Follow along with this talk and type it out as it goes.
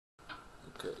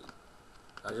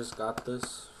I just got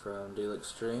this from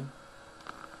DealExtreme.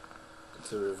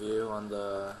 It's a review on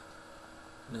the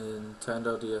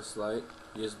Nintendo DS Lite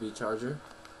USB charger.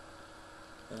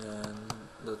 And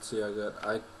let's see, I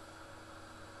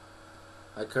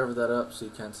covered that up so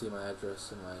you can't see my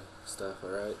address and my stuff,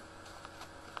 alright?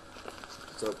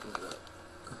 Let's open it up.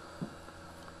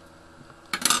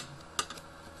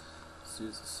 Let's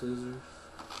use the scissors.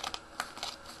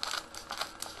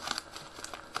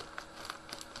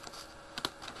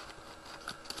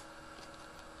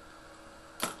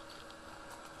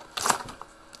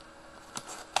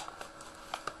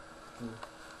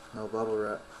 No bubble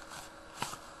wrap.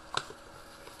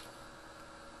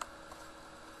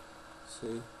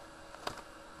 See?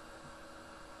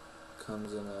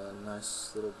 Comes in a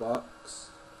nice little box.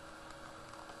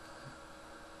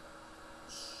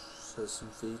 Says some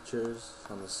features.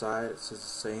 On the side it says the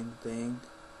same thing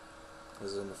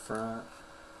as in the front.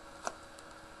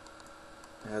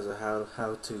 It has a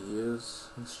how to use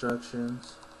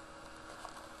instructions.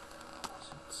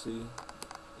 Let's see.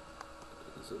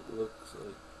 It looks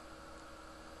like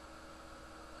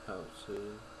how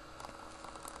to.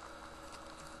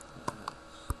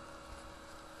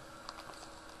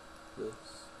 This.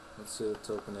 Let's see. Let's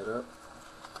open it up.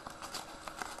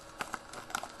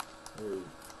 Very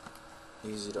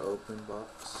easy to open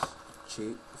box.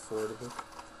 Cheap, affordable.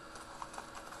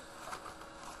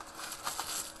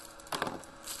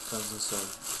 Comes in some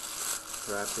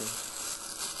wrapping.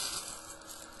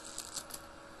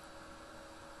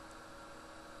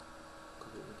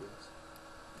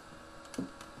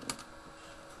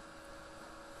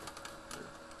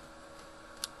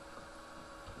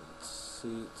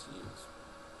 See, it's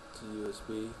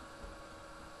USB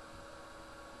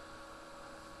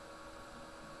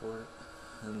port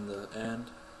and the end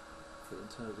for the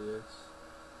Nintendo DS.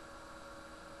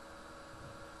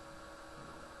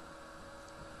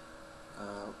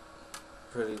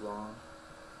 Pretty long.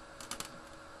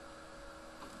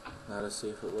 Now to see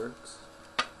if it works.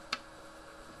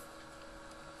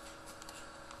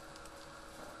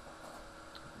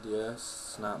 DS,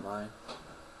 it's not mine.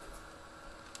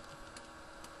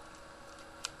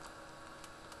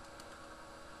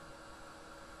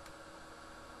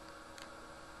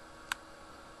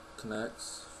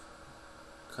 Connects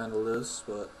kind of loose,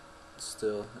 but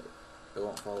still it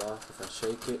won't fall off if I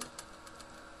shake it.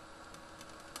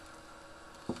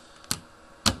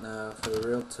 Now for the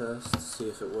real test, see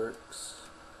if it works.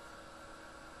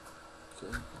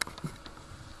 Okay.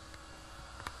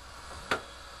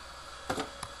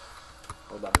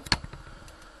 Hold on.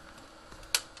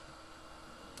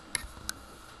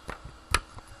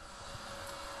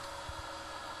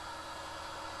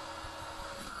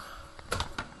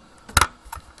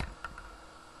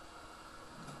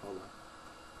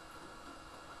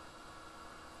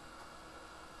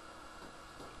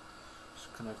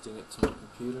 Just connecting it to my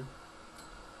computer.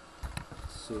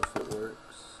 Let's see if it works.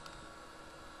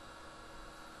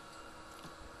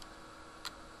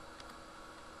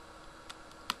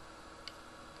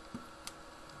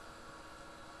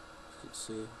 As you can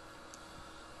see,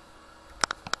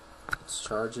 it's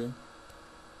charging.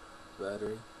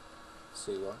 Battery.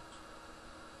 See, watch.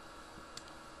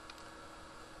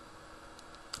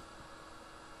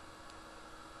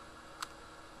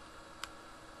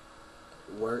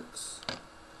 Works.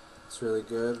 It's really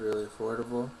good, really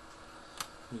affordable.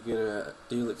 You get it at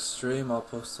DealExtreme. I'll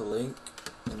post a link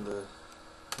in the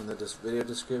video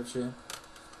description.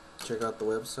 Check out the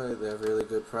website. They have really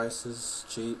good prices,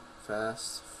 cheap,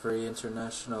 fast, free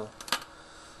international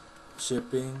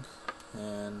shipping,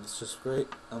 and it's just great,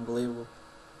 unbelievable.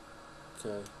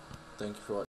 Okay, thank you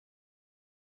for watching.